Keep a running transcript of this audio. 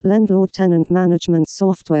Lendlord tenant management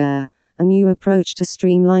software, a new approach to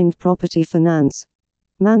streamlined property finance.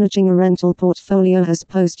 Managing a rental portfolio has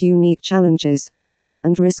posed unique challenges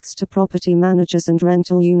and risks to property managers and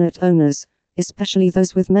rental unit owners, especially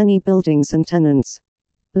those with many buildings and tenants.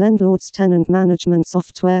 Lendlord's tenant management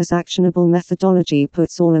software's actionable methodology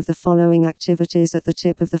puts all of the following activities at the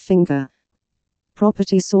tip of the finger.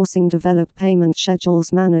 Property sourcing, develop payment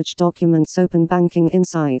schedules, manage documents, open banking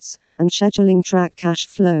insights, and scheduling, track cash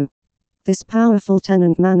flow. This powerful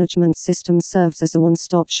tenant management system serves as a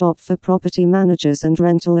one-stop shop for property managers and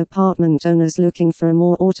rental apartment owners looking for a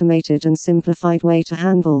more automated and simplified way to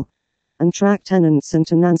handle and track tenants and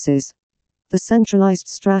tenancies. The centralized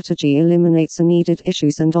strategy eliminates unneeded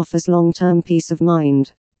issues and offers long-term peace of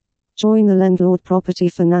mind. Join the Lendlord property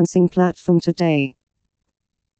financing platform today.